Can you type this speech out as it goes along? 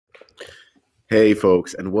Hey,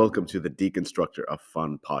 folks, and welcome to the Deconstructor of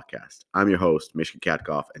Fun podcast. I'm your host, Mishka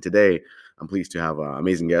Katkoff, and today I'm pleased to have an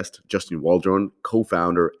amazing guest, Justin Waldron,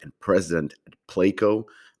 co-founder and president at Playco,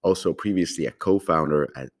 also previously a co-founder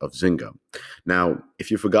of Zynga. Now, if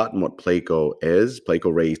you've forgotten what Playco is,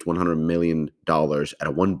 Playco raised $100 million at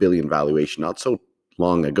a $1 billion valuation not so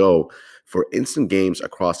long ago for instant games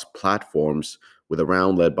across platforms, with a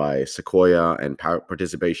round led by Sequoia and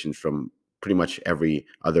participations from pretty much every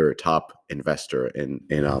other top investor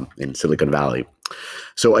in Silicon Valley.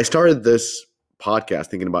 So I started this podcast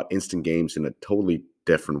thinking about instant games in a totally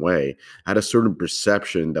different way. I had a certain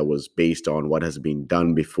perception that was based on what has been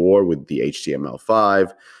done before with the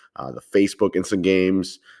HTML5, the Facebook instant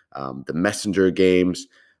games, the Messenger games.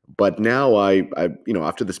 But now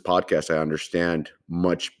after this podcast, I understand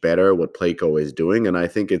much better what Playco is doing, and I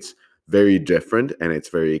think it's very different and it's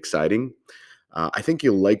very exciting. I think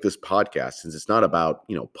you'll like this podcast since it's not about,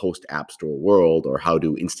 post App Store world or how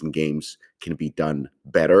do instant games can be done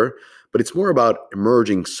better, but it's more about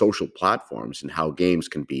emerging social platforms and how games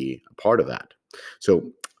can be a part of that.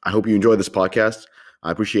 So I hope you enjoy this podcast.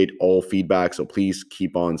 I appreciate all feedback. So please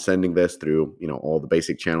keep on sending this through, all the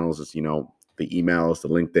basic channels, the emails, the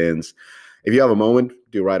LinkedIns. If you have a moment,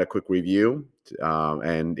 do write a quick review.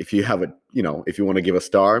 And if you have if you want to give a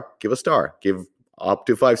star, give a star. Give up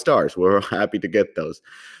to 5 stars. We're happy to get those.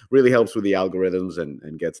 Really helps with the algorithms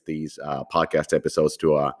and gets these podcast episodes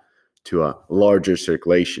to a larger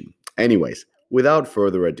circulation. Anyways, without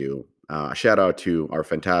further ado, a shout out to our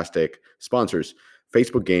fantastic sponsors,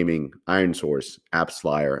 Facebook Gaming, ironSource,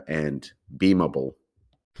 AppsFlyer, and Beamable.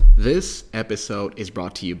 This episode is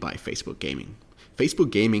brought to you by Facebook Gaming.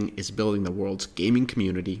 Facebook Gaming is building the world's gaming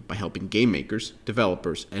community by helping game makers,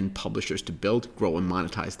 developers, and publishers to build, grow, and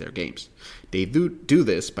monetize their games. They do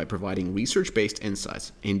this by providing research-based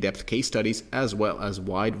insights, in-depth case studies, as well as a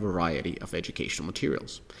wide variety of educational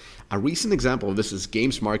materials. A recent example of this is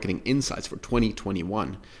Games Marketing Insights for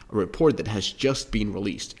 2021, a report that has just been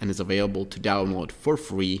released and is available to download for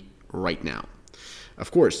free right now.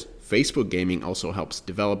 Of course, Facebook Gaming also helps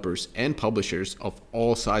developers and publishers of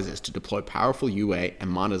all sizes to deploy powerful UA and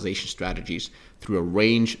monetization strategies through a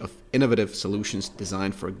range of innovative solutions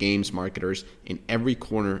designed for games marketers in every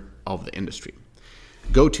corner of the industry.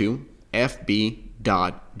 Go to fb.gg/DOF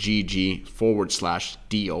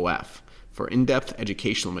for in-depth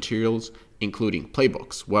educational materials, including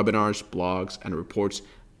playbooks, webinars, blogs, and reports,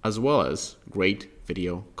 as well as great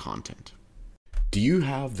video content. Do you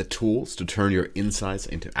have the tools to turn your insights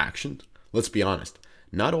into action? Let's be honest,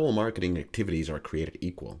 not all marketing activities are created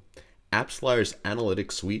equal. AppsFlyer's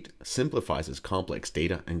analytics suite simplifies its complex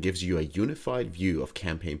data and gives you a unified view of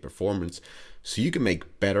campaign performance so you can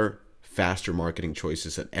make better, faster marketing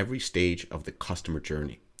choices at every stage of the customer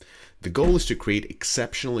journey. The goal is to create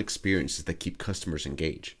exceptional experiences that keep customers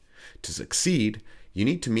engaged. To succeed, you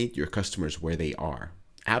need to meet your customers where they are.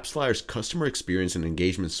 AppsFlyer's customer experience and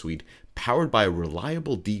engagement suite, powered by a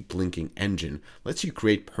reliable deep linking engine, lets you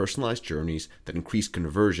create personalized journeys that increase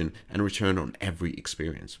conversion and return on every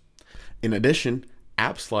experience. In addition,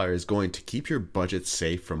 AppsFlyer is going to keep your budget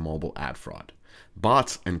safe from mobile ad fraud.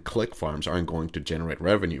 Bots and click farms aren't going to generate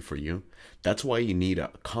revenue for you. That's why you need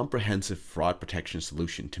a comprehensive fraud protection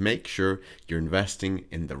solution to make sure you're investing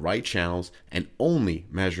in the right channels and only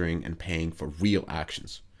measuring and paying for real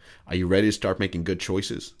actions. Are you ready to start making good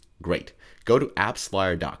choices? Great. Go to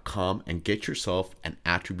appsflyer.com and get yourself an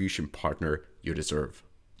attribution partner you deserve.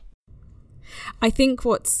 I think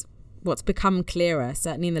what's become clearer,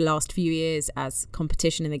 certainly in the last few years as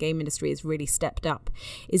competition in the game industry has really stepped up,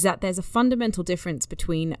 is that there's a fundamental difference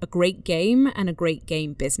between a great game and a great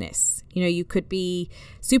game business. You could be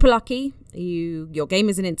super lucky, your game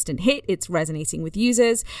is an instant hit, it's resonating with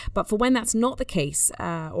users, but for when that's not the case,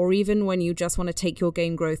 or even when you just want to take your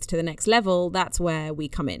game growth to the next level, that's where we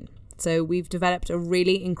come in. So we've developed a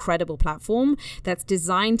really incredible platform that's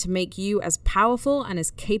designed to make you as powerful and as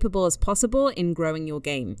capable as possible in growing your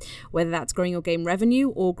game, whether that's growing your game revenue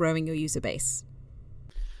or growing your user base.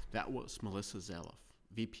 That was Melissa Zeloff,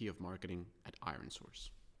 VP of Marketing at ironSource.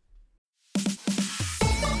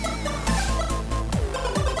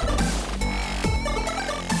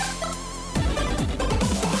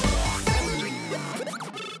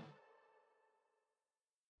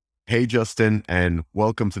 Hey, Justin, and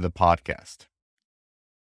welcome to the podcast.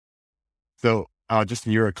 So,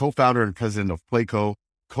 Justin, you're a co-founder and president of Playco,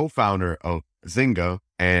 co-founder of Zynga.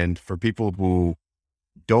 And for people who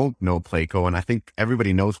don't know Playco, and I think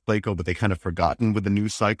everybody knows Playco, but they kind of forgotten with the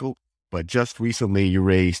news cycle. But just recently, you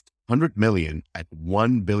raised $100 million at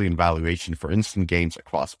 $1 billion valuation for instant games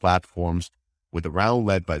across platforms, with a round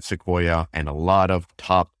led by Sequoia and a lot of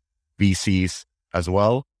top VCs as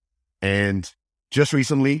well. And just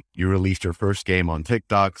recently, you released your first game on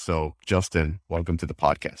TikTok. So Justin, welcome to the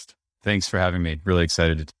podcast. Thanks for having me. Really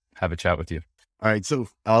excited to have a chat with you. All right. So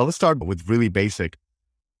let's start with really basic.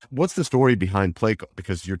 What's the story behind Playco?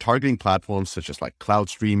 Because you're targeting platforms such as like cloud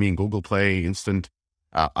streaming, Google Play, Instant,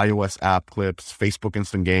 iOS app clips, Facebook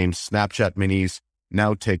Instant Games, Snapchat Minis,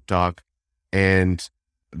 now TikTok. And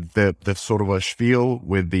the sort of a spiel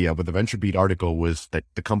with the VentureBeat article was that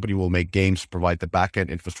the company will make games, provide the backend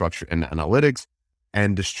infrastructure and analytics,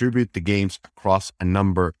 and distribute the games across a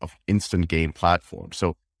number of instant game platforms.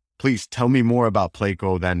 So please tell me more about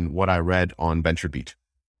Playco than what I read on VentureBeat.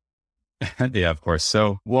 Yeah, of course.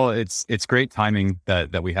 So, well, it's great timing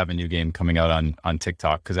that we have a new game coming out on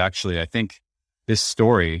TikTok, because actually I think this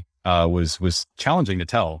story was challenging to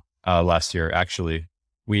tell last year. Actually,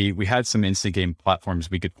 we had some instant game platforms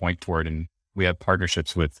we could point toward, and we have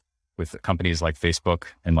partnerships with companies like Facebook,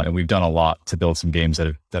 and we've done a lot to build some games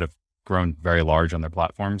that have grown very large on their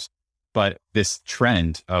platforms. But this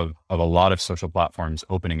trend of a lot of social platforms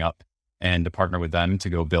opening up and to partner with them to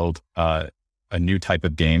go build a new type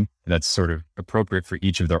of game that's sort of appropriate for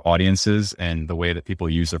each of their audiences and the way that people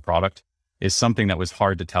use their product is something that was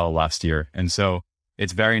hard to tell last year. And so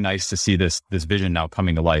it's very nice to see this vision now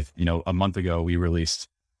coming to life. A month ago, we released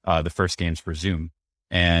the first games for Zoom,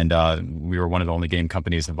 and we were one of the only game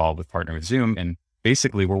companies involved with partnering with Zoom. And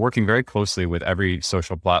basically, we're working very closely with every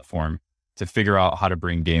social platform to figure out how to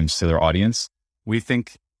bring games to their audience. We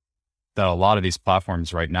think that a lot of these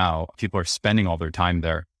platforms right now, people are spending all their time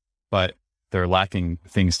there, but they're lacking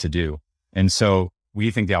things to do. And so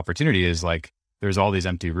we think the opportunity is like, there's all these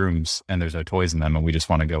empty rooms and there's no toys in them, and we just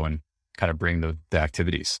want to go and kind of bring the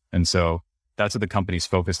activities. And so that's what the company's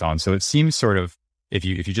focused on. So it seems sort of, if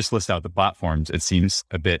you just list out the platforms, it seems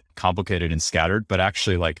a bit complicated and scattered, but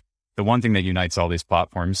actually like the one thing that unites all these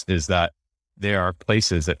platforms is that they are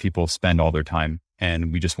places that people spend all their time,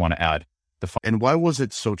 and we just want to add the fun. And why was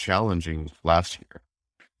it so challenging last year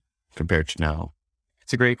compared to now?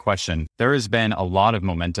 It's a great question. There has been a lot of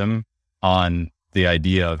momentum on the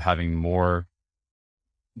idea of having more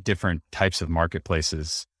different types of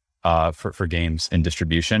marketplaces for games and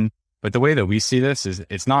distribution. But the way that we see this is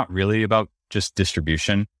it's not really about just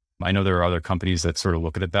distribution. I know there are other companies that sort of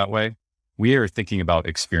look at it that way. We are thinking about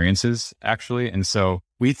experiences, actually. And so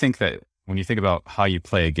we think that when you think about how you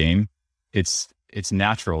play a game, it's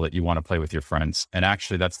natural that you want to play with your friends. And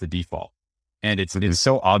actually that's the default. And it's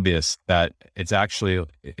so obvious that it's actually,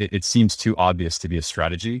 it seems too obvious to be a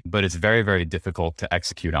strategy, but it's very, very difficult to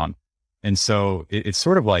execute on. And so it's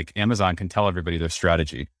sort of like Amazon can tell everybody their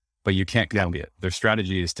strategy, but you can't copy it. Their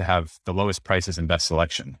strategy is to have the lowest prices and best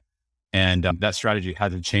selection. And that strategy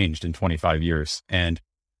hasn't changed in 25 years. And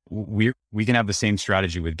we can have the same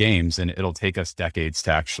strategy with games, and it'll take us decades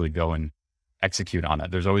to actually go and execute on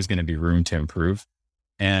it. There's always going to be room to improve.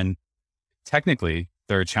 And technically,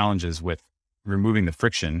 there are challenges with removing the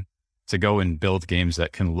friction to go and build games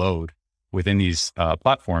that can load within these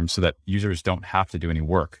platforms so that users don't have to do any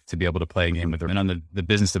work to be able to play a game with them. And on the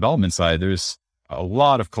business development side, there's a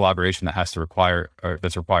lot of collaboration that has to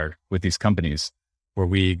that's required with these companies, where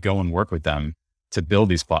we go and work with them to build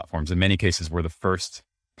these platforms. In many cases, we're the first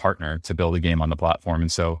partner to build a game on the platform.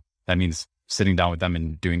 And so that means sitting down with them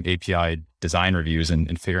and doing API design reviews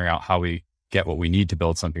and figuring out how we get what we need to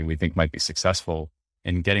build something we think might be successful,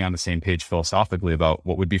 and getting on the same page philosophically about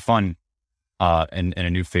what would be fun in a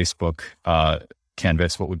new Facebook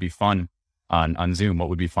canvas, what would be fun on Zoom, what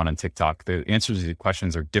would be fun on TikTok. The answers to these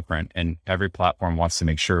questions are different, and every platform wants to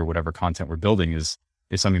make sure whatever content we're building is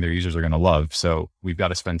something their users are going to love. So we've got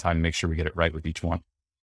to spend time to make sure we get it right with each one.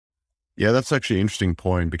 Yeah, that's actually an interesting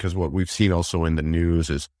point, because what we've seen also in the news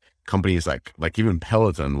is companies like even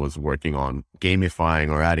Peloton was working on gamifying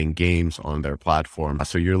or adding games on their platform.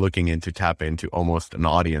 So you're looking to tap into almost an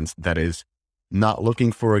audience that is not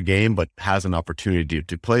looking for a game, but has an opportunity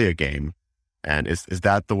to play a game. And is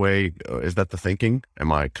that the way, is that the thinking?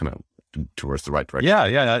 Am I kind of towards the right direction?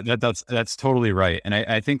 Yeah. That's totally right. And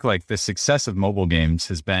I think like the success of mobile games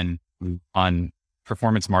has been on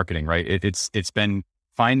performance marketing, right? It's been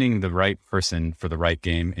finding the right person for the right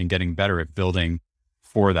game and getting better at building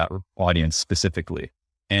for that audience specifically.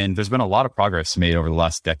 And there's been a lot of progress made over the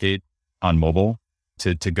last decade on mobile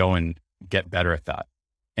to go and get better at that.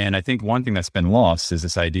 And I think one thing that's been lost is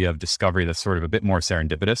this idea of discovery that's sort of a bit more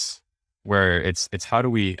serendipitous, where it's how do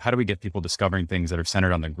we get people discovering things that are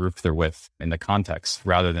centered on the group they're with in the context,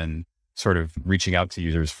 rather than sort of reaching out to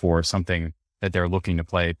users for something that they're looking to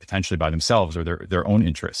play potentially by themselves or their own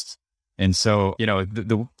interests. And so,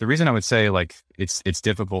 the reason I would say like it's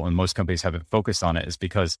difficult and most companies haven't focused on it is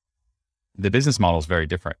because the business model is very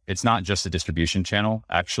different. It's not just a distribution channel,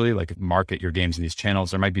 actually, like market your games in these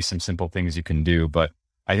channels. There might be some simple things you can do, but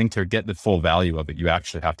I think to get the full value of it, you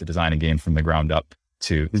actually have to design a game from the ground up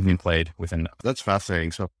to be played within. That's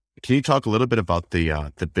fascinating. So can you talk a little bit about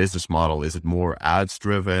the business model? Is it more ads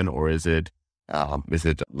driven, or is it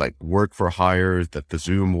like work for hire that the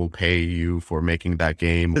Zoom will pay you for making that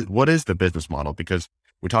game? What is the business model? Because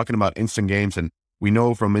we're talking about instant games, and we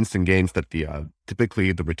know from instant games that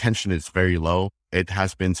typically the retention is very low. It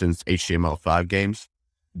has been since HTML5 games.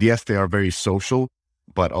 Yes, they are very social,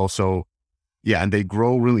 but also, yeah, and they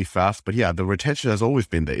grow really fast. But yeah, the retention has always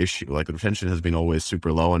been the issue. Like the retention has been always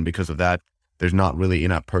super low. And because of that, there's not really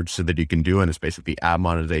in-app purchases that you can do. And it's basically ad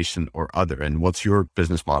monetization or other. And what's your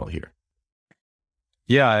business model here?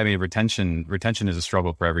 Yeah, I mean, retention is a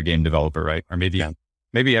struggle for every game developer, right? Or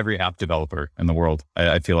maybe every app developer in the world.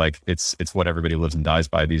 I feel like it's what everybody lives and dies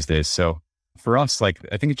by these days. So for us, like,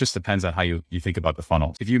 I think it just depends on how you think about the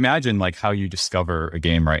funnel. If you imagine like how you discover a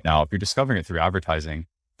game right now, if you're discovering it through advertising,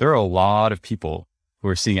 there are a lot of people who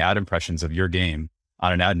are seeing ad impressions of your game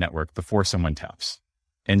on an ad network before someone taps.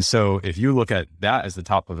 And so if you look at that as the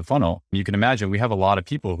top of the funnel, you can imagine we have a lot of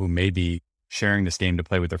people who may be sharing this game to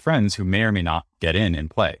play with their friends who may or may not get in and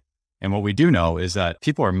play. And what we do know is that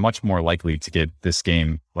people are much more likely to give this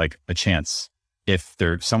game like a chance if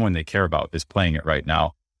there's someone they care about is playing it right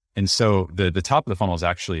now. And so the top of the funnel is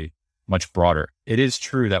actually much broader. It is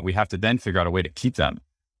true that we have to then figure out a way to keep them.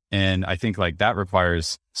 And I think like that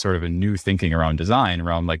requires sort of a new thinking around design,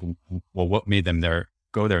 around like, well, what made them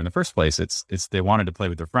go there in the first place? It's they wanted to play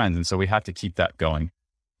with their friends. And so we have to keep that going.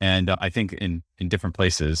 And I think in different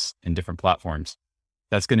places, in different platforms,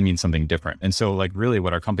 that's going to mean something different. And so like really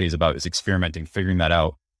what our company is about is experimenting, figuring that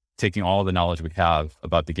out, taking all the knowledge we have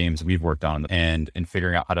about the games we've worked on and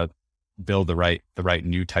figuring out how to build the right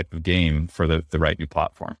new type of game for the right new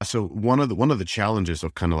platform. So one of the challenges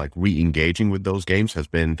of kind of like re-engaging with those games has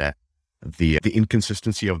been that the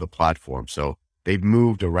inconsistency of the platform. So they've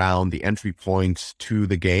moved around the entry points to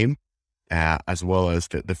the game, as well as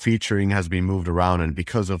the featuring has been moved around. And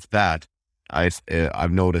because of that,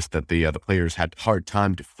 I've noticed that the players had a hard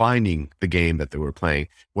time defining the game that they were playing,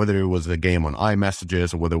 whether it was a game on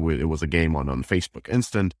iMessages or whether it was a game on Facebook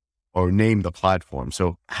Instant or name the platform.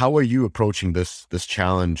 So how are you approaching this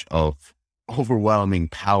challenge of overwhelming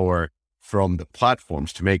power from the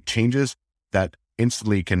platforms to make changes that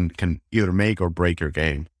instantly can either make or break your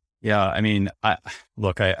game? Yeah, I mean,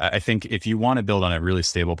 I think if you want to build on a really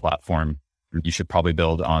stable platform, you should probably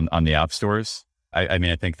build on the app stores. I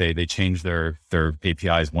mean, I think they change their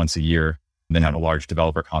APIs once a year, and then have a large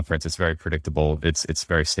developer conference. It's very predictable. It's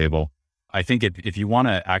very stable. I think if you want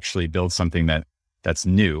to actually build something that's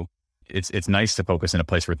new, it's nice to focus in a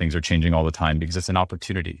place where things are changing all the time because it's an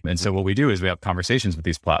opportunity. And so what we do is we have conversations with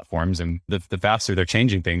these platforms, and the faster they're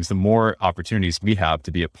changing things, the more opportunities we have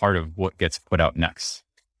to be a part of what gets put out next.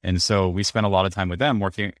 And so we spend a lot of time with them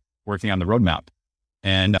working on the roadmap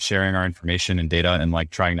and sharing our information and data and like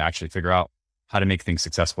trying to actually figure out how to make things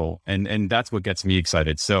successful. And that's what gets me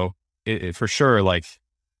excited. So for sure, like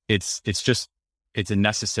it's a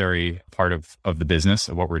necessary part of the business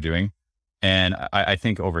of what we're doing. And I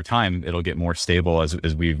think over time, it'll get more stable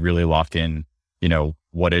as we really lock in,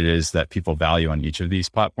 what it is that people value on each of these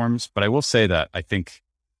platforms. But I will say that I think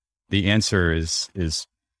the answer is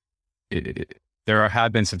there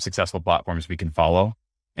have been some successful platforms we can follow,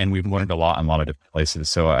 and we've learned a lot in a lot of different places.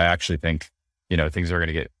 So I actually think, things are going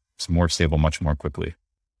to get more stable much more quickly.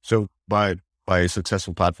 So by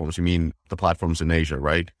successful platforms, you mean the platforms in Asia,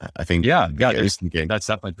 right? I think. Yeah, that's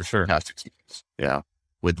definitely for sure. Yeah.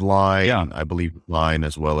 With Line, I believe Line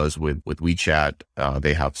as well as with WeChat,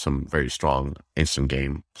 they have some very strong instant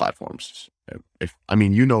game platforms.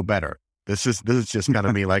 You know better. This is just kind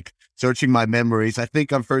of me like searching my memories. I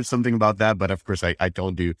think I've heard something about that, but of course I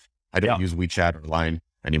don't use WeChat or Line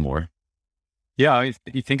anymore. Yeah,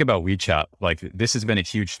 you think about WeChat, like this has been a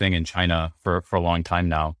huge thing in China for a long time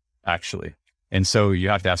now, actually. And so you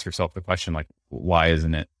have to ask yourself the question, like, why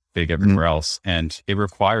isn't it big everywhere else? And it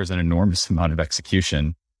requires an enormous amount of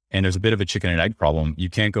execution. And there's a bit of a chicken and egg problem. You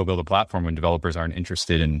can't go build a platform when developers aren't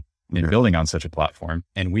interested in building on such a platform.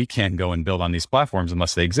 And we can't go and build on these platforms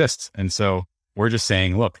unless they exist. And so we're just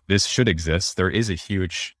saying, look, this should exist. There is a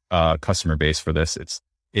huge customer base for this.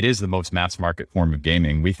 It is the most mass market form of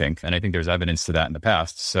gaming, we think. And I think there's evidence to that in the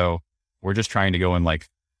past. So we're just trying to go and like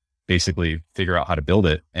basically figure out how to build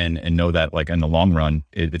it and know that like in the long run,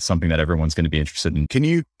 it's something that everyone's going to be interested in. Can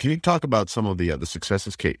you talk about some of the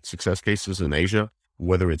success cases in Asia,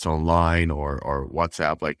 whether it's online or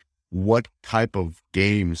WhatsApp? Like what type of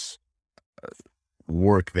games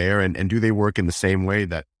work there, and do they work in the same way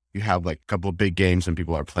that you have like a couple of big games and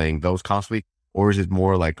people are playing those constantly? Or is it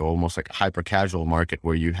more like almost like a hyper casual market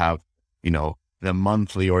where you have, the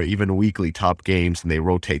monthly or even weekly top games and they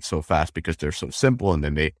rotate so fast because they're so simple and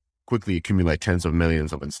then they quickly accumulate tens of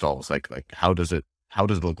millions of installs? Like how does it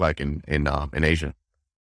look like in Asia?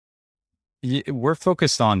 We're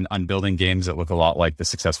focused on building games that look a lot like the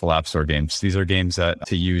successful App Store games. These are games that,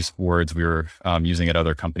 to use words we were using at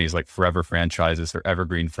other companies, like forever franchises or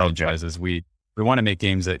evergreen franchises. We want to make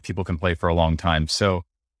games that people can play for a long time. So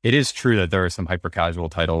it is true that there are some hyper casual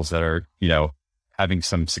titles that are, having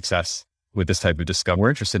some success with this type of discovery. We're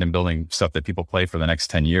interested in building stuff that people play for the next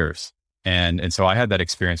 10 years. And so I had that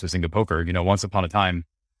experience with Zynga Poker. Once upon a time,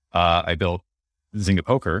 I built Zynga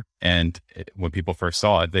Poker, and when people first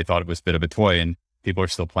saw it, they thought it was a bit of a toy, and people are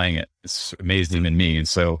still playing it. It's amazed even me. And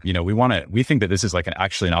so, we think that this is like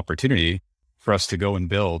actually an opportunity for us to go and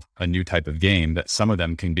build a new type of game that some of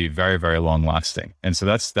them can be very, very long lasting. And so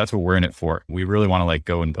that's what we're in it for. We really want to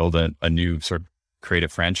go and build a new sort of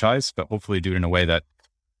creative franchise, but hopefully do it in a way that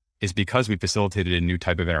is because we facilitated a new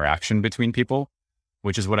type of interaction between people,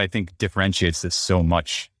 which is what I think differentiates this so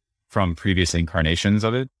much from previous incarnations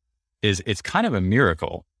of it. Is it's kind of a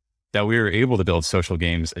miracle that we were able to build social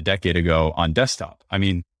games a decade ago on desktop. I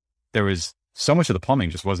mean, there was so much of the plumbing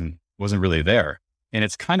just wasn't really there. And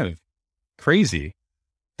it's kind of crazy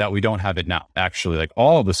that we don't have it now. Actually,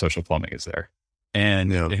 all of the social plumbing is there.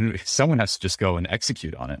 And someone has to just go and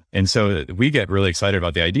execute on it. And so we get really excited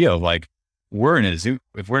about the idea of if we're in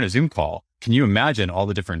a Zoom call, can you imagine all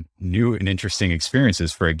the different new and interesting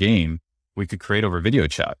experiences for a game we could create over video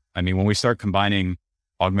chat? I mean, when we start combining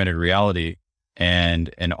augmented reality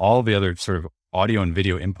and all the other sort of audio and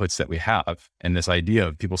video inputs that we have, and this idea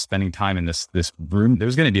of people spending time in this room,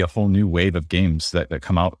 there's going to be a whole new wave of games that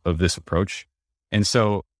come out of this approach. And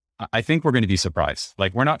so I think we're going to be surprised.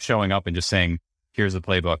 We're not showing up and just saying, here's the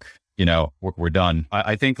playbook, we're done.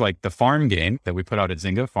 I think the farm game that we put out at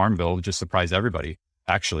Zynga, Farmville, just surprised everybody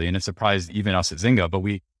actually. And it surprised even us at Zynga, but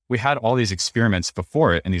we had all these experiments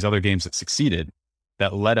before it and these other games that succeeded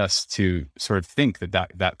that led us to sort of think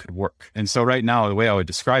that could work. And so right now, the way I would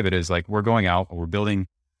describe it is we're going out, we're building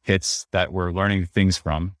hits that we're learning things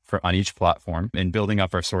from on each platform and building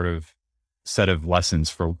up our sort of set of lessons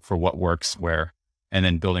for what works where, and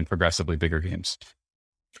then building progressively bigger games.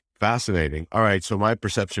 Fascinating. All right. So my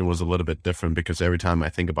perception was a little bit different because every time I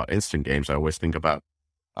think about instant games, I always think about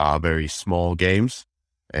very small games.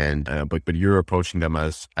 And but you're approaching them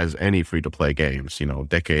as any free to play games,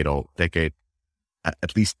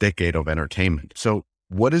 at least decade of entertainment. So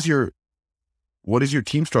what does your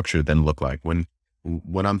team structure then look like when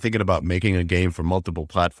I'm thinking about making a game for multiple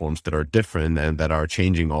platforms that are different and that are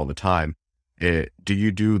changing all the time? Do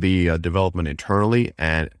you do the development internally,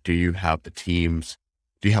 and do you have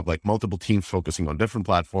multiple teams focusing on different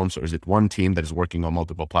platforms, or is it one team that is working on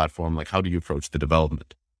multiple platforms? How do you approach the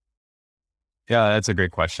development? Yeah, that's a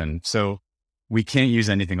great question. So we can't use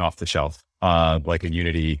anything off the shelf, like a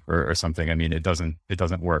Unity or something. I mean, it doesn't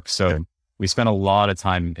work. So we spend a lot of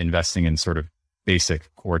time investing in sort of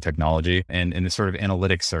basic core technology, and the sort of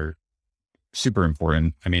analytics are super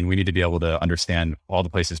important. I mean, we need to be able to understand all the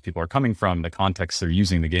places people are coming from, the context they're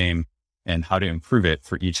using the game, and how to improve it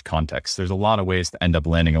for each context. There's a lot of ways to end up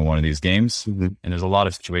landing on one of these games. Mm-hmm. And there's a lot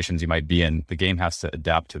of situations you might be in. The game has to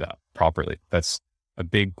adapt to that properly. That's a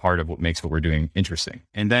big part of what makes what we're doing interesting.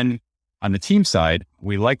 And then on the team side,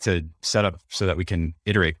 we like to set up so that we can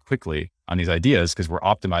iterate quickly on these ideas because we're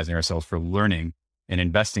optimizing ourselves for learning and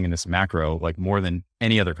investing in this macro more than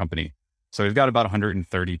any other company. So we've got about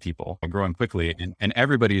 130 people growing quickly, and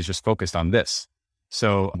everybody is just focused on this.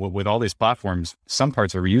 So with all these platforms, some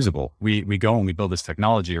parts are reusable. We go and we build this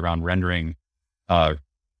technology around rendering, 2D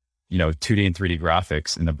and 3D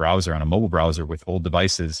graphics in the browser on a mobile browser with old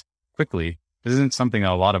devices quickly. This isn't something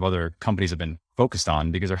that a lot of other companies have been focused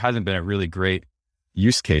on because there hasn't been a really great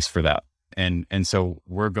use case for that. And so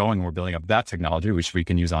we're building up that technology, which we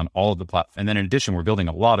can use on all of the platforms. And then in addition, we're building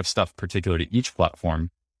a lot of stuff particular to each platform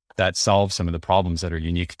that solves some of the problems that are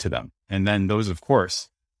unique to them. And then those, of course,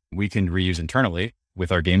 we can reuse internally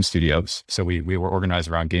with our game studios. So we were organized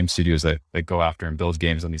around game studios that go after and build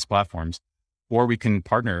games on these platforms. Or we can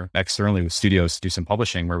partner externally with studios to do some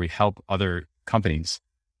publishing where we help other companies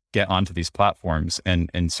get onto these platforms and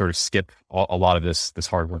sort of skip a lot of this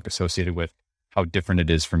hard work associated with how different it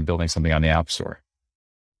is from building something on the App Store.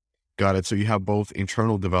 Got it. So you have both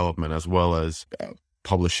internal development as well as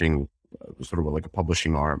publishing, sort of like a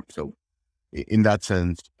publishing arm. So in that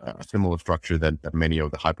sense, a similar structure that many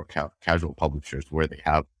of the hyper casual publishers, where they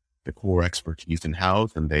have the core expertise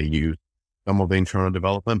in-house and they use some of the internal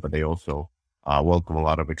development, but they also welcome a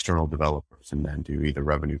lot of external developers and then do either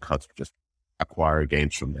revenue cuts or just acquire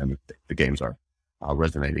games from them if the games are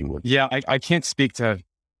resonating with. Yeah, I can't speak to,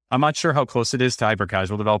 I'm not sure how close it is to hyper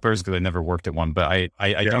casual developers because I never worked at one, but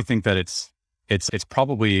I do think that it's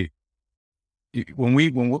probably when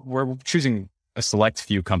we're choosing a select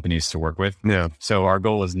few companies to work with. Yeah. So our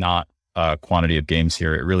goal is not quantity of games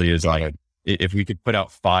here. It really is like, if we could put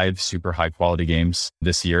out 5 super high quality games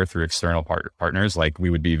this year through external partners, like we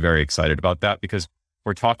would be very excited about that, because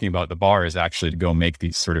we're talking about the bar is actually to go make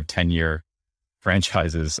these sort of 10-year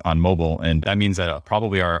franchises on mobile. And that means that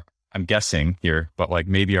probably I'm guessing here, but like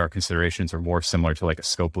maybe our considerations are more similar to like a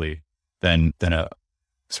Scopely than a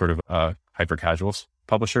sort of hyper casuals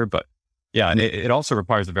publisher. But yeah, and it also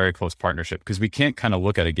requires a very close partnership, because we can't kind of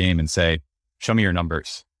look at a game and say, show me your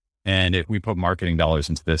numbers. And if we put marketing dollars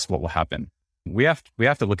into this, what will happen? We have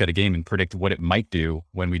to look at a game and predict what it might do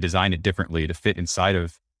when we design it differently to fit inside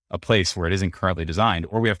of a place where it isn't currently designed,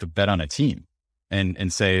 or we have to bet on a team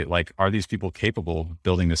and say, like, are these people capable of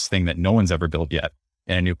building this thing that no one's ever built yet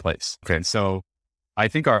in a new place? Okay. And so I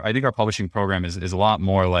think our publishing program is a lot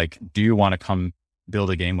more like, do you want to come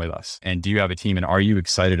build a game with us? And do you have a team? And are you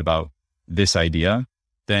excited about this idea?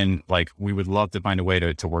 Then like, we would love to find a way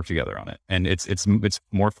to work together on it. And it's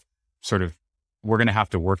more sort of, we're going to have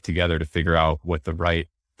to work together to figure out what the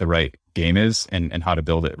right game is and how to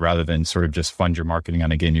build it, rather than sort of just fund your marketing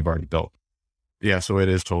on a game you've already built. Yeah. So it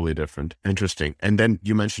is totally different. Interesting. And then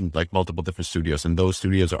you mentioned like multiple different studios, and those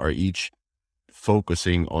studios are each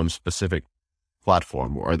focusing on specific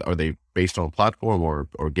platform, or are they based on platform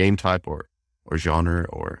or game type or genre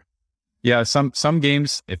or? Yeah. Some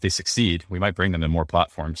games, if they succeed, we might bring them to more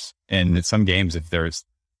platforms. And some games, if there's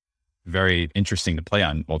very interesting to play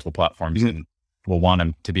on multiple platforms, and we'll want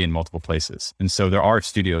them to be in multiple places. And so there are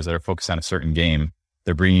studios that are focused on a certain game,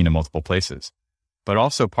 they're bringing to multiple places. But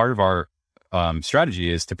also part of our strategy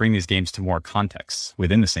is to bring these games to more contexts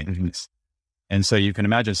within the same place. And so you can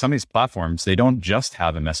imagine some of these platforms, they don't just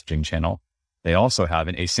have a messaging channel. They also have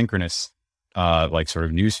an asynchronous, like sort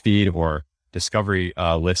of news feed or discovery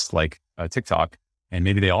list like TikTok. And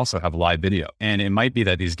maybe they also have live video. And it might be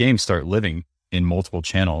that these games start living in multiple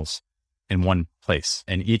channels in one place,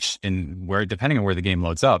 and depending on where the game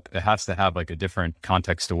loads up, it has to have like a different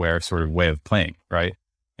context aware sort of way of playing. Right.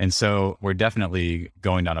 And so we're definitely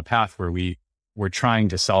going down a path where we're trying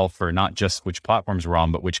to solve for not just which platforms we're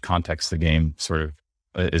on, but which context the game sort of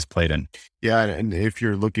is played in. Yeah. And if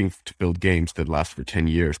you're looking to build games that last for 10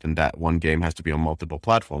 years, then that one game has to be on multiple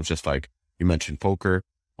platforms. Just like you mentioned poker.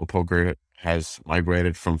 Well, poker has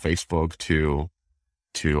migrated from Facebook to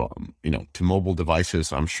mobile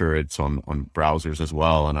devices. I'm sure it's on browsers as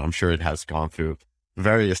well. And I'm sure it has gone through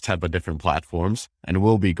various type of different platforms, and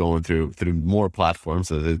will be going through more platforms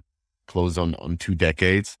as it closed on 2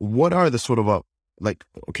 decades. What are the sort of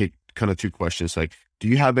kind of 2 questions. Like, do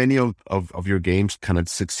you have any of your games kind of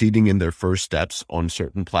succeeding in their first steps on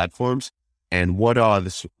certain platforms? And what are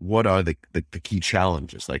the key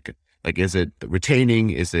challenges? Like, is it retaining?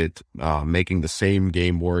 Is it making the same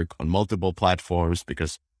game work on multiple platforms?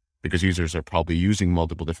 Because users are probably using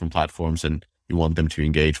multiple different platforms, and you want them to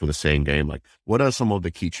engage with the same game. Like, what are some of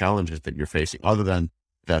the key challenges that you're facing, other than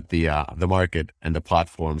that the market and the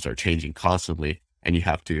platforms are changing constantly, and you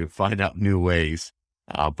have to find out new ways?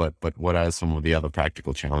 But what are some of the other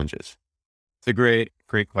practical challenges? It's a great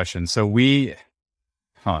question. So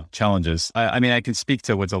challenges. I mean, I can speak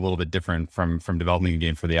to what's a little bit different from developing a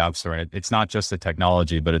game for the App Store. And it's not just the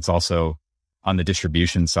technology, but it's also on the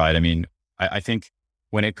distribution side. I mean, I think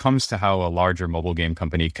when it comes to how a larger mobile game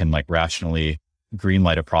company can like rationally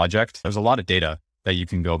greenlight a project, there's a lot of data that you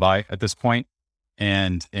can go by at this point.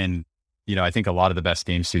 And I think a lot of the best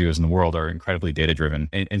game studios in the world are incredibly data driven.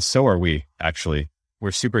 And so are we, actually. We're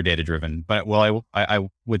super data driven. But what I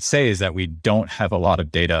would say is that we don't have a lot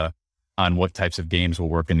of data on what types of games will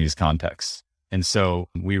work in these contexts. And so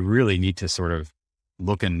we really need to sort of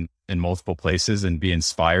look in multiple places and be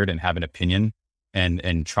inspired and have an opinion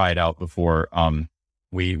and try it out before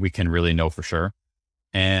we can really know for sure.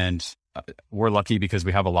 And we're lucky because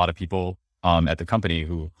we have a lot of people at the company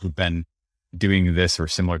who've been doing this or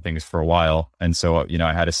similar things for a while. And so,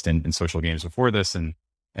 I had a stint in social games before this, and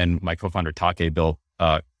my co-founder Take built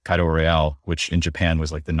Kaido Royale, which in Japan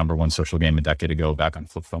was like the #1 social game a decade ago back on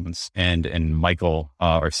flip phones. And Michael,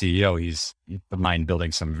 our CEO, he's behind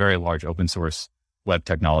building some very large open source web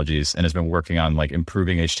technologies and has been working on like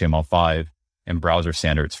improving HTML5 and browser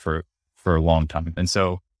standards for a long time. And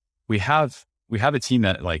so we have a team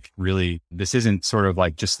that like really, this isn't sort of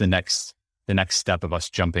like just the next step of us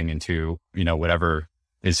jumping into, whatever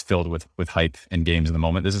is filled with hype and games in the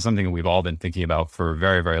moment. This is something that we've all been thinking about for a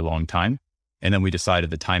very, very long time. And then we decided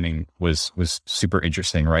the timing was super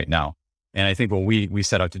interesting right now. And I think when we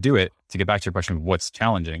set out to do it, to get back to your question of what's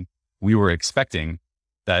challenging, we were expecting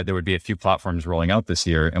that there would be a few platforms rolling out this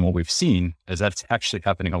year. And what we've seen is that it's actually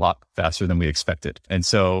happening a lot faster than we expected. And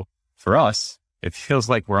so for us, it feels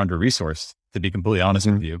like we're under-resourced, to be completely honest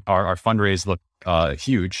with you. Our fundraise look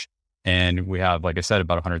huge. And we have, like I said,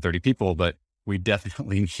 about 130 people, but we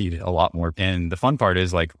definitely need a lot more. And the fun part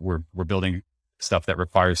is like, we're building stuff that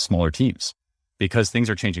requires smaller teams because things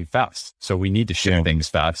are changing fast. So we need to ship things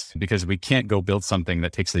fast because we can't go build something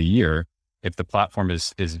that takes a year if the platform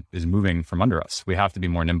is moving from under us. We have to be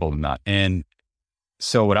more nimble than that. And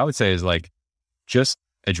so what I would say is like, just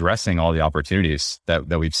addressing all the opportunities that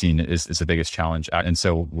we've seen is the biggest challenge. And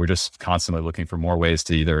so we're just constantly looking for more ways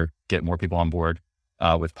to either get more people on board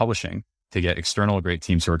with publishing, to get external great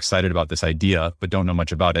teams who are excited about this idea, but don't know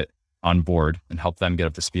much about it on board and help them get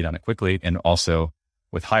up to speed on it quickly. And also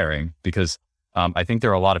with hiring, because I think there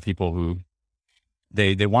are a lot of people who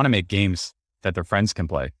they want to make games that their friends can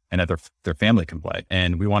play and that their family can play.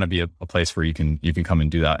 And we want to be a place where you can come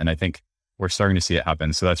and do that. And I think we're starting to see it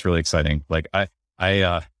happen. So that's really exciting. Like I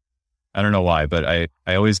don't know why, but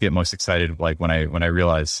I always get most excited like when I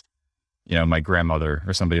realize, you know, my grandmother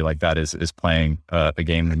or somebody like that is playing a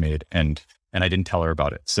game we made and I didn't tell her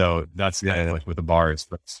about it. So that's kind of like with the bars.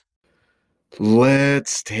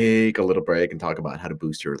 Let's take a little break and talk about how to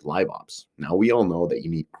boost your live ops. Now, we all know that you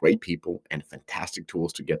need great people and fantastic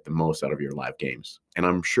tools to get the most out of your live games. And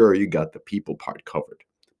I'm sure you got the people part covered,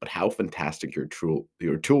 but how fantastic your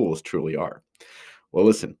tools truly are. Well,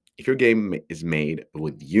 listen, if your game is made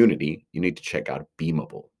with Unity, you need to check out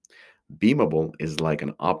Beamable. Beamable is like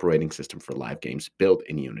an operating system for live games built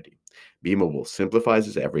in Unity. Beamable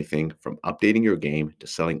simplifies everything from updating your game to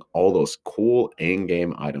selling all those cool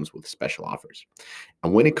in-game items with special offers.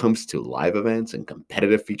 And when it comes to live events and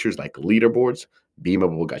competitive features like leaderboards,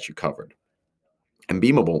 Beamable got you covered. And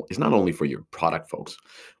Beamable is not only for your product folks.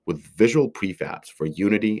 With visual prefabs for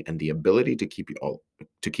Unity and the ability to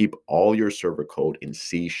keep all your server code in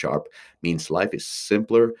C# means life is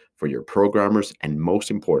simpler for your programmers, and most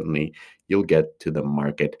importantly, you'll get to the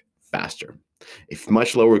market faster. If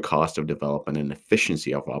much lower cost of development and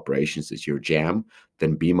efficiency of operations is your jam,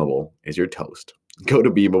 then Beamable is your toast. Go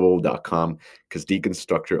to beamable.com because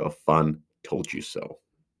Deconstructor of Fun told you so.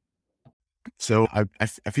 So I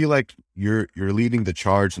feel like you're leading the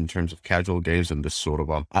charge in terms of casual games and this sort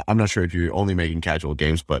of I'm not sure if you're only making casual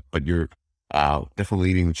games, but you're definitely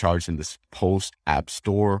leading the charge in this post App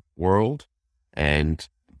Store world. And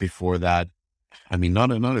before that, I mean,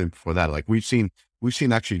 not even before that, like we've seen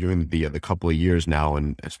actually during the couple of years now,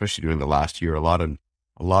 and especially during the last year, a lot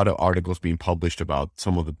of articles being published about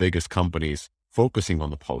some of the biggest companies focusing on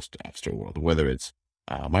the post App Store world, whether it's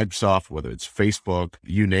Microsoft, whether it's Facebook,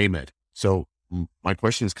 you name it. So my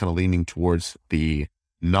question is kind of leaning towards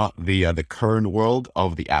not the current world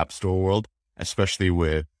of the App Store world, especially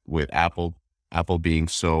with Apple being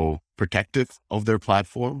so protective of their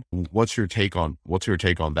platform. What's your take on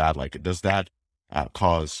that? Like, does that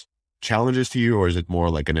cause challenges to you, or is it more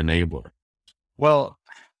like an enabler? Well,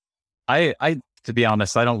 I to be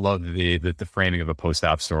honest, I don't love the framing of a post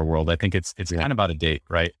App Store world. I think it's kind of out of date,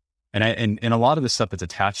 right? And a lot of the stuff that's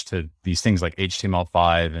attached to these things like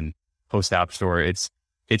HTML5 and post App Store, it's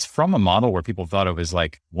from a model where people thought of as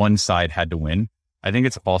like one side had to win. I think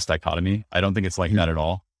it's a false dichotomy. I don't think it's like that at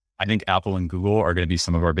all. I think Apple and Google are going to be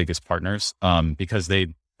some of our biggest partners because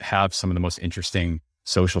they have some of the most interesting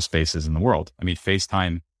social spaces in the world. I mean,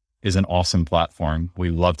 FaceTime is an awesome platform. We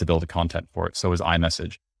love to build content for it. So is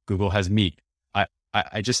iMessage. Google has Meet.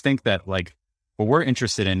 I just think that like what we're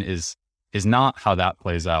interested in is not how that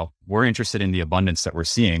plays out. We're interested in the abundance that we're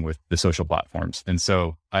seeing with the social platforms. And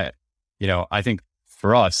so I think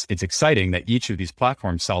for us, it's exciting that each of these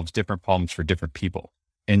platforms solves different problems for different people.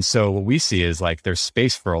 And so what we see is like there's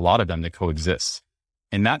space for a lot of them to coexist.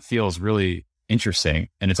 And that feels really interesting.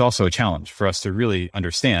 And it's also a challenge for us to really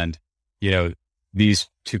understand, these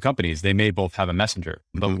two companies, they may both have a messenger,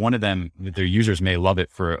 but one of them, their users may love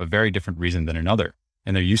it for a very different reason than another.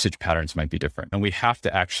 And their usage patterns might be different. And we have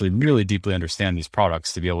to actually really deeply understand these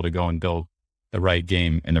products to be able to go and build the right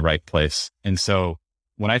game in the right place. And so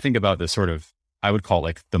when I think about the sort of, I would call it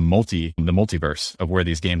like the multiverse of where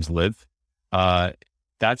these games live,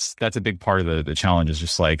 that's a big part of the challenge is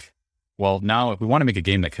just like, well, now if we want to make a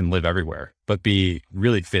game that can live everywhere, but be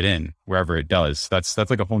really fit in wherever it does, that's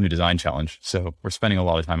like a whole new design challenge. So we're spending a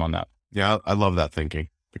lot of time on that. Yeah, I love that thinking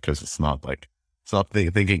because it's not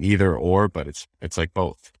thinking either or, but it's like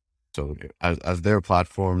both. So as their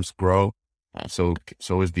platforms grow, So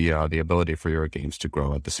is the ability for your games to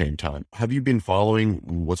grow at the same time. Have you been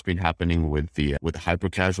following what's been happening with the hyper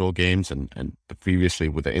casual games and previously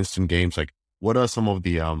with the instant games? Like, what are some of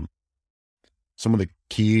the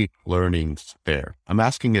key learnings there? I'm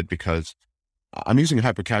asking it because I'm using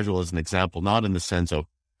hyper casual as an example, not in the sense of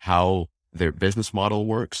how their business model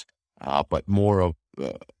works, but more of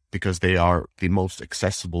because they are the most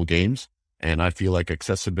accessible games. And I feel like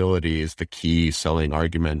accessibility is the key selling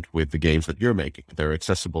argument with the games that you're making. They're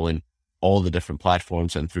accessible in all the different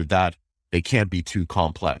platforms, and through that, they can't be too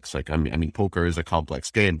complex. Like, I mean, poker is a complex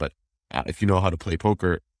game, but if you know how to play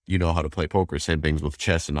poker, you know how to play poker. Same things with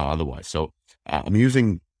chess and otherwise. So I'm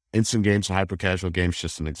using instant games and hyper casual games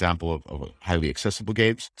just an example of highly accessible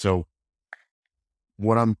games. So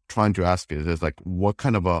what I'm trying to ask is like, what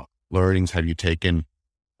kind of learnings have you taken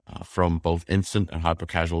from both instant and hyper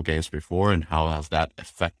casual games before, and how has that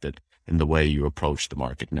affected in the way you approach the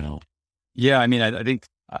market now? Yeah, I mean, I think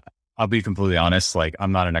I'll be completely honest. Like,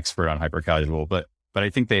 I'm not an expert on hyper casual, but I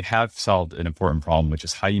think they have solved an important problem, which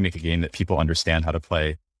is how you make a game that people understand how to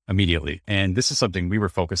play immediately. And this is something we were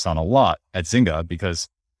focused on a lot at Zynga, because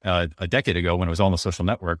a decade ago, when it was all on the social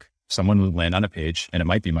network, someone would land on a page, and it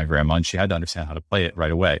might be my grandma, and she had to understand how to play it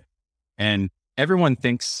right away. And everyone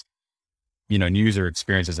thinks, new user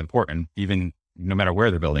experience is important, even no matter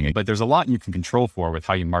where they're building it. But there's a lot you can control for with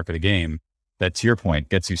how you market a game that, to your point,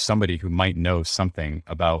 gets you somebody who might know something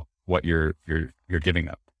about what you're giving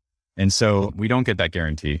them. And so we don't get that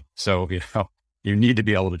guarantee. So, you need to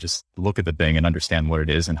be able to just look at the thing and understand what it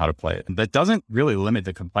is and how to play it. And that doesn't really limit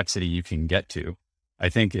the complexity you can get to. I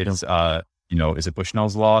think it's, is it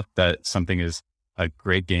Bushnell's law that something is a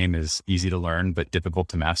great game is easy to learn, but difficult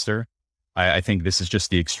to master? I think this is just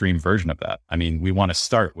the extreme version of that. I mean, we want to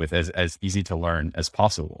start with as easy to learn as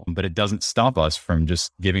possible, but it doesn't stop us from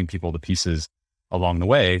just giving people the pieces along the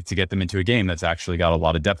way to get them into a game that's actually got a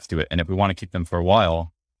lot of depth to it. And if we want to keep them for a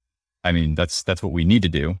while, I mean, that's what we need to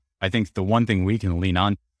do. I think the one thing we can lean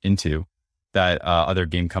on into that other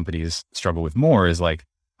game companies struggle with more is like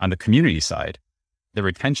on the community side, the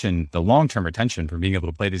retention, the long-term retention for being able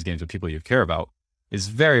to play these games with people you care about is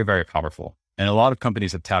very, very powerful. And a lot of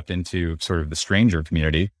companies have tapped into sort of the stranger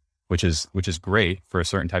community, which is great for a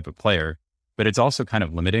certain type of player, but it's also kind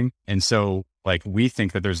of limiting. And so like, we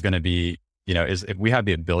think that there's going to be, if we have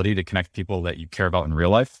the ability to connect people that you care about in real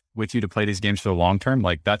life with you to play these games for the long term,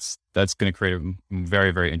 like that's going to create a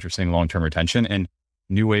very, very interesting long-term retention and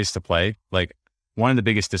new ways to play. Like, one of the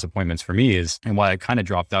biggest disappointments for me is, and why I kind of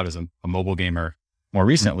dropped out as a mobile gamer more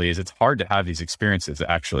recently, is it's hard to have these experiences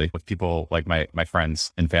actually with people like my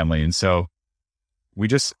friends and family. And so we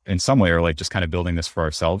just, in some way, are like just kind of building this for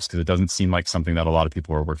ourselves, because it doesn't seem like something that a lot of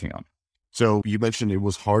people are working on. So you mentioned it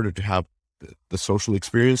was harder to have the social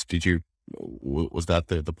experience. Was that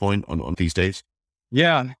the point on these days?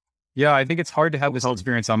 Yeah. I think it's hard to have this whole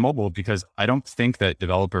experience on mobile, because I don't think that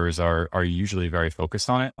developers are usually very focused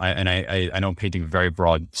on it. I know I'm painting very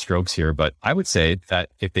broad strokes here, but I would say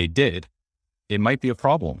that if they did, it might be a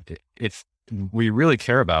problem. If we really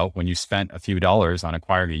care about, when you spent a few dollars on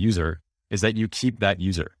acquiring a user, is that you keep that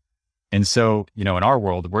user. And so, in our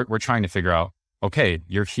world, we're trying to figure out, okay,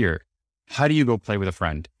 you're here. How do you go play with a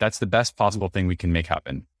friend? That's the best possible thing we can make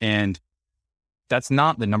happen. And that's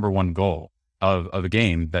not the number one goal of a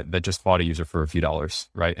game that just bought a user for a few dollars,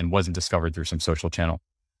 right? And wasn't discovered through some social channel.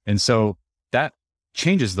 And so that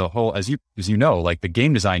changes the whole, as you know, like the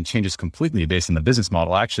game design changes completely based on the business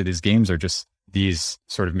model. Actually, these games are just these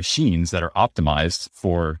sort of machines that are optimized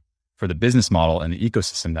for the business model and the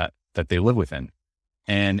ecosystem that they live within.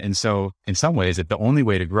 And so in some ways, if the only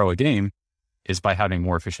way to grow a game is by having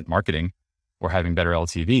more efficient marketing or having better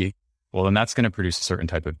LTV, well, then that's going to produce a certain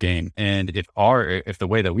type of game. And if the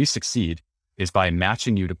way that we succeed is by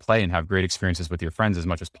matching you to play and have great experiences with your friends as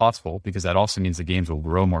much as possible, because that also means the games will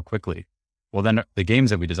grow more quickly. Well, then the games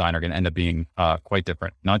that we design are going to end up being quite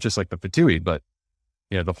different, not just like the Fatui, but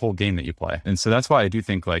the whole game that you play. And so that's why I do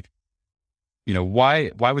think like,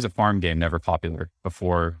 why was a farm game never popular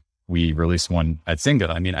before we released one at Zynga?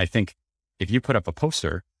 I mean, I think if you put up a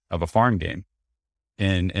poster of a farm game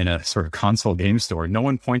in a sort of console game store, no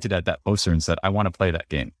one pointed at that poster and said, I want to play that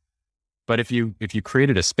game. But if you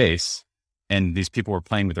created a space and these people were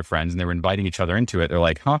playing with their friends and they were inviting each other into it, they're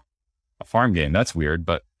like, a farm game, that's weird,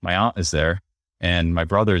 but my aunt is there and my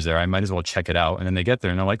brother is there, I might as well check it out. And then they get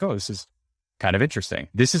there and they're like, oh, this is kind of interesting.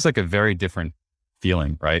 This is like a very different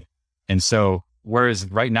feeling, right? And so, whereas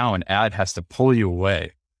right now an ad has to pull you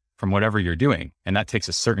away from whatever you're doing, and that takes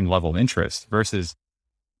a certain level of interest, versus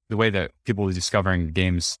the way that people are discovering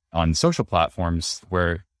games on social platforms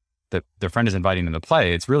where their friend is inviting them to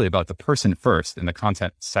play, it's really about the person first and the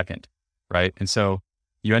content second, right? And so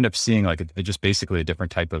you end up seeing like just basically a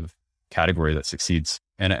different type of category that succeeds.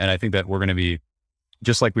 And I think that we're going to be,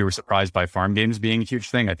 just like we were surprised by farm games being a huge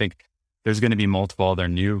thing, I think there's going to be multiple other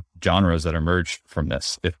new genres that emerge from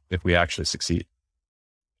this if we actually succeed.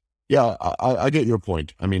 Yeah, I get your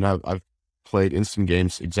point. I mean, I've played instant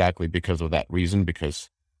games exactly because of that reason, because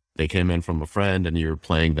they came in from a friend and you're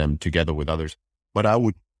playing them together with others. But I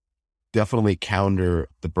would definitely counter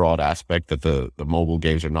the broad aspect that the mobile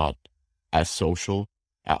games are not as social.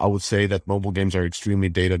 I would say that mobile games are extremely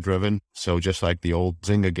data driven. So just like the old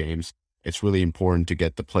Zynga games, it's really important to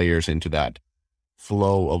get the players into that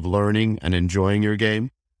flow of learning and enjoying your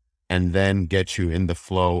game, and then get you in the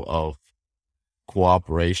flow of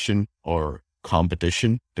cooperation or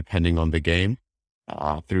competition, depending on the game,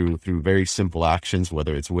 through very simple actions,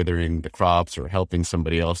 whether it's withering the crops or helping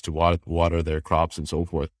somebody else to water their crops and so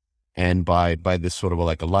forth. And by this sort of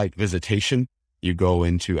like a light visitation, you go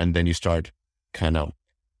into, and then you start kind of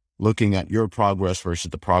looking at your progress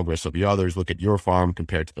versus the progress of the others, look at your farm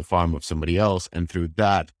compared to the farm of somebody else. And through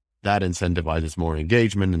that incentivizes more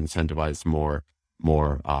engagement and incentivizes more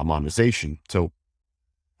monetization. So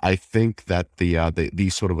I think that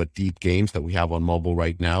these sort of deep games that we have on mobile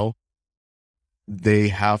right now, they're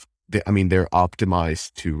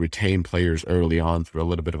optimized to retain players early on through a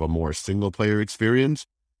little bit of a more single player experience,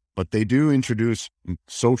 but they do introduce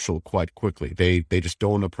social quite quickly. They just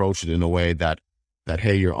don't approach it in a way that,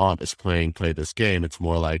 hey, your aunt is play this game. It's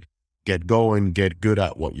more like, get going, get good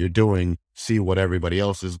at what you're doing, see what everybody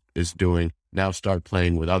else is doing. Now start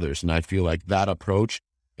playing with others. And I feel like that approach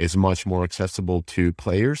is much more accessible to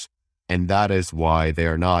players. And that is why they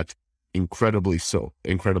are not incredibly social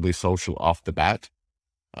off the bat.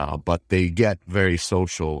 But they get very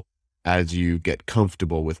social as you get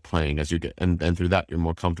comfortable with playing, and through that, you're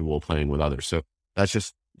more comfortable playing with others. So that's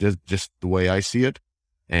just the way I see it.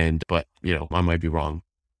 But I might be wrong.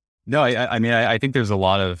 No, I mean, I think there's a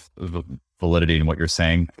lot of validity in what you're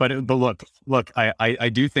saying, but look, I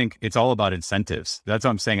do think it's all about incentives. That's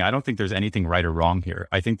what I'm saying. I don't think there's anything right or wrong here.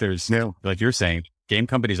 I think like you're saying, game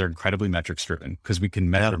companies are incredibly metrics driven because we can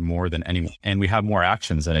measure more than anyone, and we have more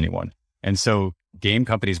actions than anyone. And so game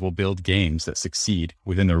companies will build games that succeed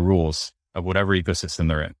within the rules of whatever ecosystem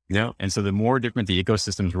they're in. Yeah. And so the more different the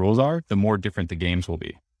ecosystem's rules are, the more different the games will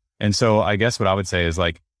be. And so I guess what I would say is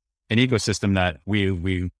like an ecosystem that we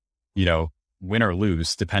win or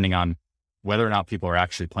lose, depending on whether or not people are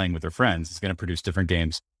actually playing with their friends, is going to produce different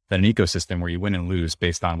games than an ecosystem where you win and lose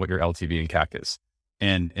based on what your LTV and CAC is.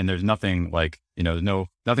 And there's nothing like,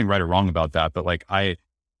 nothing right or wrong about that. But like,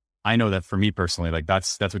 I know that for me personally, like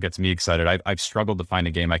that's what gets me excited. I've struggled to find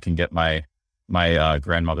a game I can get my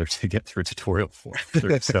grandmother to get through a tutorial for.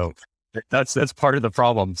 So that's part of the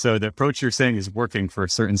problem. So the approach you're saying is working for a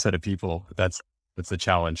certain set of people. That's the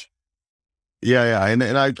challenge. Yeah. And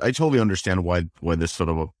I totally understand why this sort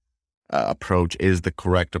of approach is the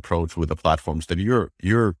correct approach with the platforms that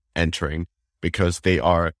you're entering, because they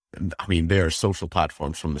are social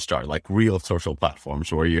platforms from the start, like real social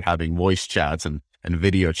platforms where you're having voice chats and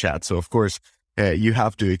video chats. So of course, you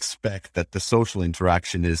have to expect that the social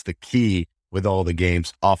interaction is the key with all the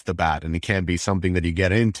games off the bat. And it can't be something that you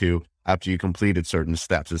get into after you completed certain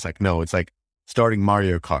steps. It's like, no, it's like starting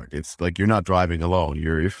Mario Kart. It's like, you're not driving alone.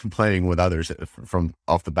 You're playing with others from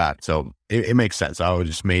off the bat. So it makes sense. I would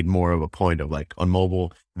just made more of a point of like, on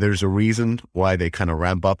mobile, there's a reason why they kind of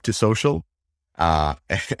ramp up to social.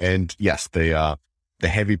 And yes, the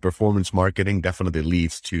heavy performance marketing definitely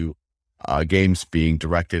leads to games being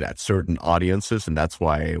directed at certain audiences. And that's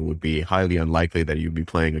why it would be highly unlikely that you'd be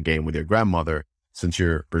playing a game with your grandmother, since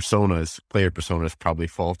your player personas probably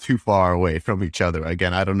fall too far away from each other.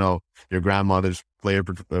 Again, I don't know, your grandmother's player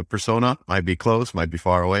persona might be close, might be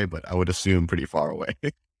far away, but I would assume pretty far away.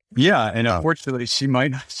 Yeah. And unfortunately, she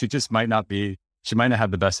might not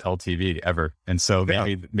have the best LTV ever. And so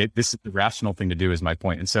maybe this is the rational thing to do, is my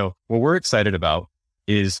point. And so what we're excited about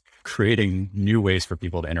is creating new ways for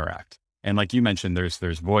people to interact. And like you mentioned, there's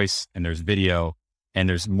voice and there's video, and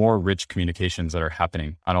there's more rich communications that are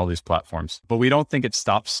happening on all these platforms. But we don't think it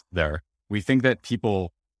stops there. We think that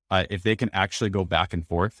people, if they can actually go back and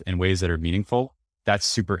forth in ways that are meaningful, that's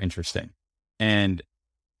super interesting. And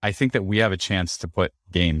I think that we have a chance to put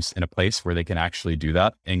games in a place where they can actually do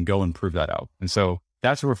that and go and prove that out. And so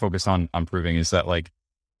that's what we're focused on proving, is that like,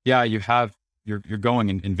 yeah, you're going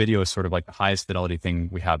in video is sort of like the highest fidelity thing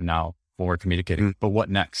we have now when we're communicating, but what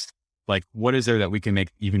next? Like, what is there that we can make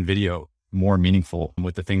even video more meaningful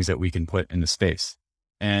with the things that we can put in the space?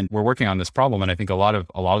 And we're working on this problem. And I think a lot of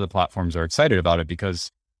the platforms are excited about it,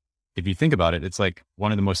 because if you think about it, it's like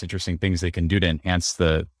one of the most interesting things they can do to enhance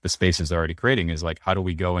the spaces they're already creating is like, how do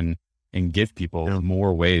we go and and give people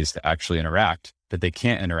more ways to actually interact that they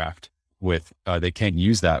can't interact with, they can't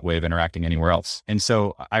use that way of interacting anywhere else. And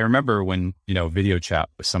so I remember when, video chat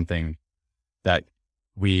was something that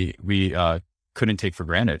we couldn't take for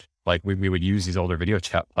granted. Like we would use these older video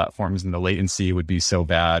chat platforms and the latency would be so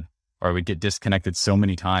bad, or we'd get disconnected so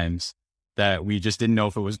many times that we just didn't know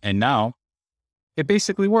if it was, and now it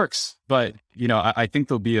basically works. But, I think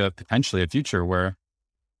there'll be potentially a future where,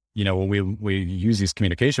 when we use these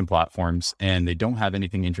communication platforms and they don't have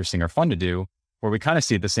anything interesting or fun to do, where we kind of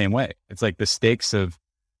see it the same way. It's like the stakes of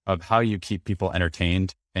how you keep people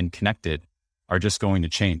entertained and connected are just going to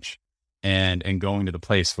change, and going to the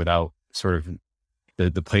place without sort of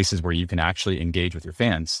the places where you can actually engage with your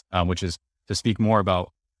fans, which is to speak more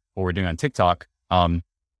about what we're doing on TikTok.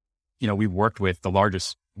 We've worked with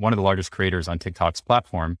one of the largest creators on TikTok's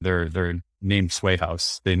platform. They're named Sway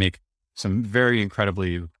House. They make some very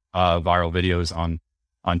incredibly viral videos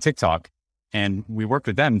on TikTok. And we worked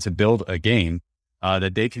with them to build a game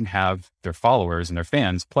that they can have their followers and their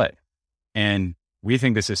fans play. And we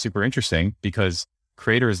think this is super interesting because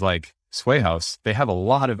creators like Sway House, they have a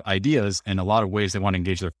lot of ideas and a lot of ways they want to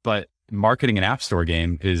engage but marketing an app store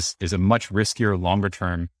game is a much riskier, longer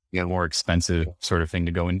term, more expensive sort of thing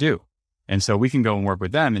to go and do. And so we can go and work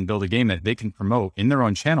with them and build a game that they can promote in their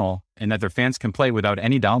own channel and that their fans can play without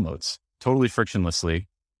any downloads, totally frictionlessly,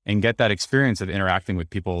 and get that experience of interacting with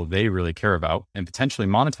people they really care about and potentially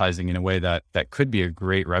monetizing in a way that could be a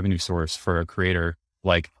great revenue source for a creator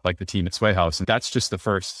like the team at Sway House. And that's just the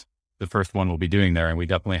first one we'll be doing there. And we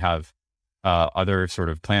definitely have other sort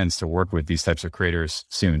of plans to work with these types of creators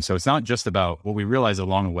soon. So it's not just about what we realize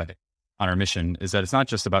along the way on our mission is that it's not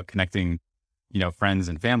just about connecting, friends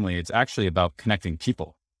and family. It's actually about connecting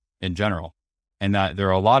people in general. And that there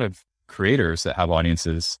are a lot of creators that have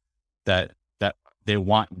audiences that they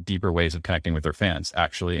want deeper ways of connecting with their fans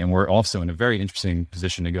actually. And we're also in a very interesting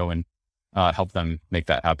position to go and help them make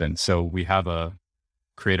that happen. So we have a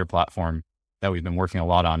creator platform that we've been working a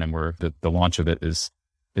lot on, and the launch of it is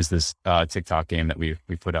this TikTok game that we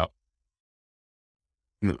put out.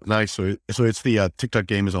 Nice. So it's the TikTok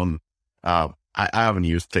game is on. I haven't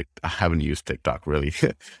used TikTok really,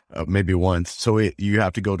 maybe once. So you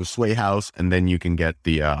have to go to Sway House, and then you can get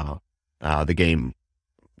the game.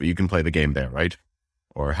 You can play the game there, right?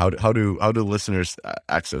 Or how do listeners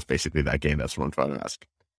access basically that game? That's what I'm trying to ask.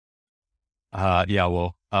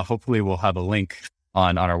 Well, hopefully we'll have a link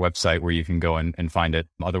on our website where you can go and find it.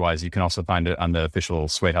 Otherwise, you can also find it on the official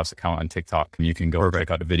Sway House account on TikTok. You can go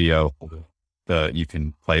check out a video. You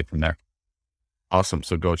can play it from there. Awesome.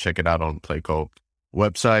 So go check it out on Playco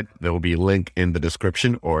website. There will be a link in the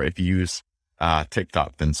description, or if you use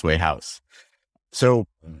TikTok, then Sway House. So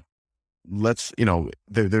let's,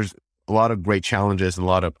 there's a lot of great challenges and a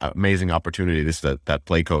lot of amazing opportunities that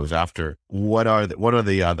Playco is after. What are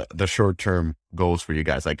the short-term goals for you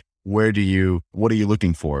guys? Like, what are you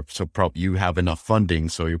looking for? So you have enough funding,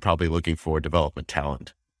 so you're probably looking for development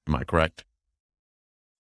talent. Am I correct?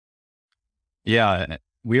 Yeah,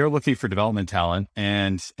 we are looking for development talent,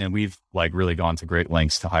 and we've really gone to great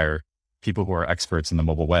lengths to hire people who are experts in the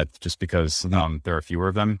mobile web, just because there are fewer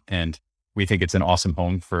of them. And we think it's an awesome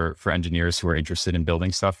home for engineers who are interested in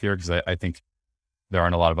building stuff here, because I think there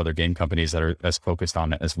aren't a lot of other game companies that are as focused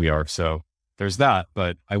on it as we are. So there's that.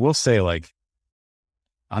 But I will say,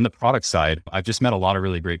 on the product side, I've just met a lot of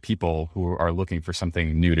really great people who are looking for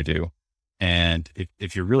something new to do. And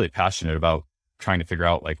if you're really passionate about trying to figure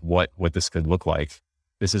out what this could look like,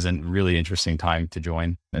 this is a really interesting time to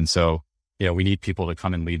join. And so, we need people to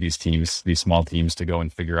come and lead these teams, these small teams, to go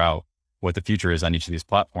and figure out what the future is on each of these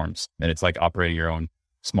platforms. And it's like operating your own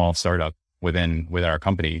small startup within our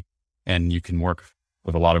company. And you can work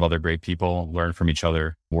with a lot of other great people, learn from each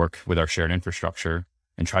other, work with our shared infrastructure,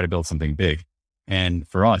 and try to build something big. And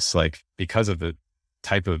for us, because of the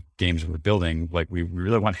type of games we're building, we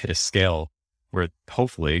really want to hit a scale where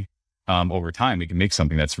hopefully over time we can make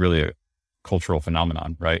something that's really a cultural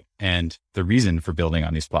phenomenon, right? And the reason for building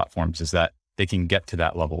on these platforms is that they can get to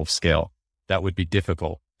that level of scale. That would be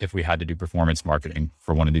difficult if we had to do performance marketing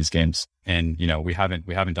for one of these games. And, we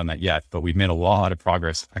haven't done that yet, but we've made a lot of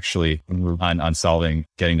progress actually on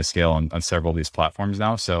getting to scale on several of these platforms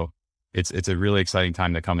now. So it's a really exciting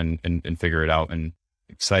time to come and figure it out, and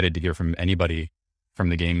excited to hear from anybody from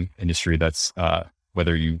the game industry that's,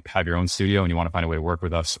 whether you have your own studio and you want to find a way to work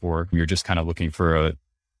with us, or you're just kind of looking for a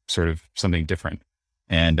sort of something different,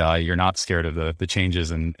 and you're not scared of the changes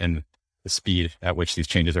and the speed at which these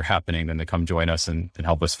changes are happening, then to come join us and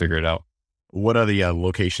help us figure it out. What are the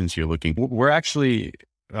locations you're looking for? We're actually,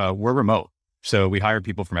 we're remote. So we hire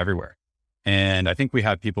people from everywhere. And I think we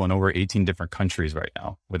have people in over 18 different countries right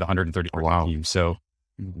now with 134 teams. So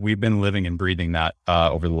we've been living and breathing that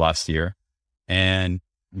over the last year. And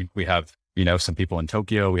we have, some people in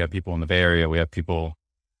Tokyo, we have people in the Bay Area, we have people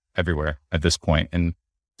everywhere at this point. And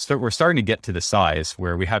we're starting to get to the size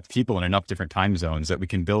where we have people in enough different time zones that we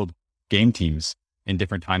can build game teams in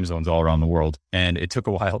different time zones all around the world. And it took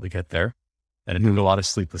a while to get there. And it took a lot of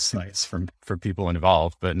sleepless nights for people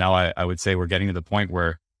involved. But now I would say we're getting to the point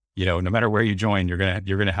where, no matter where you join, you're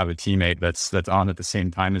gonna have a teammate that's on at the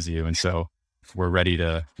same time as you. And so we're ready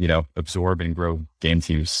to, absorb and grow game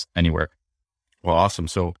teams anywhere. Well, awesome.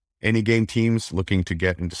 So any game teams looking to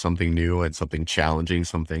get into something new and something challenging,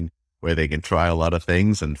 something where they can try a lot of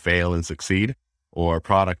things and fail and succeed, or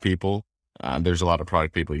product people, there's a lot of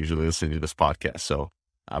product people usually listening to this podcast. So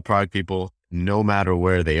product people, no matter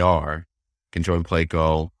where they are, can join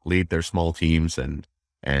Playco, lead their small teams and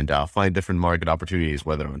find different market opportunities,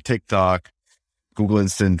 whether on TikTok, Google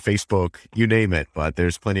Instant, Facebook, you name it. But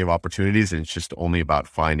there's plenty of opportunities, and it's just only about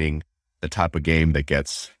finding the type of game that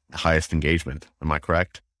gets the highest engagement. Am I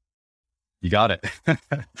correct? You got it.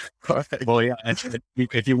 Well, yeah.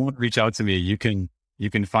 If you want to reach out to me, you can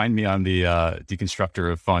find me on the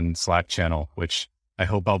Deconstructor of Fun Slack channel, which I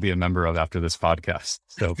hope I'll be a member of after this podcast.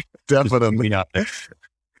 So definitely.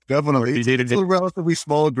 Definitely. It's a relatively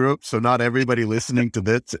small group, so not everybody listening to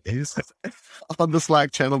this is on the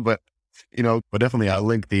Slack channel, but definitely we'll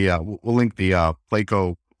link the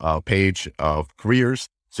Playco page of careers,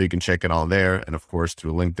 so you can check it on there. And of course,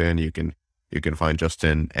 through LinkedIn, you can find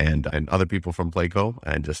Justin and other people from Playco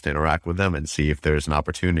and just interact with them and see if there's an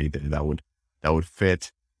opportunity that would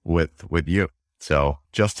fit with you. So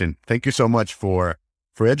Justin, thank you so much for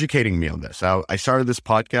educating me on this. I started this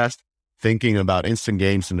podcast thinking about instant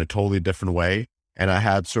games in a totally different way. And I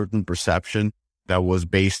had certain perception that was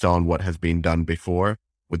based on what has been done before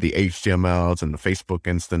with the HTMLs and the Facebook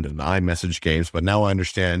instant and the iMessage games. But now I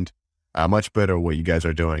understand much better what you guys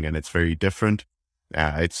are doing, and it's very different.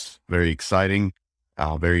 It's very exciting,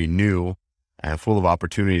 very new, and full of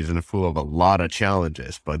opportunities and full of a lot of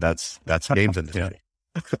challenges, but that's games industry.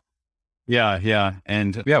 Yeah.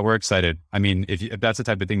 And we're excited. I mean, if that's the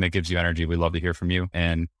type of thing that gives you energy, we'd love to hear from you,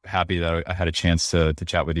 and happy that I had a chance to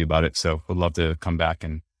chat with you about it. So we'd love to come back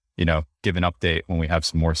and, give an update when we have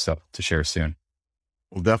some more stuff to share soon.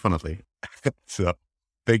 Well, definitely. So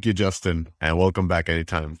thank you, Justin, and welcome back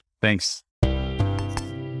anytime. Thanks.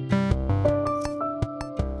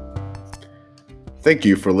 Thank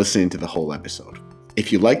you for listening to the whole episode.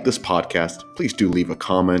 If you like this podcast, please do leave a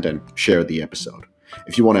comment and share the episode.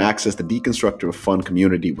 If you want to access the Deconstructor of Fun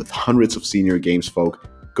community with hundreds of senior games folk,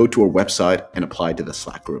 go to our website and apply to the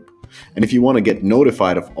Slack group. And if you want to get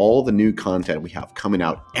notified of all the new content we have coming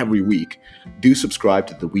out every week, do subscribe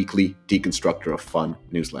to the weekly Deconstructor of Fun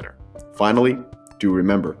newsletter. Finally, do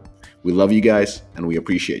remember, we love you guys and we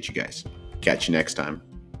appreciate you guys. Catch you next time.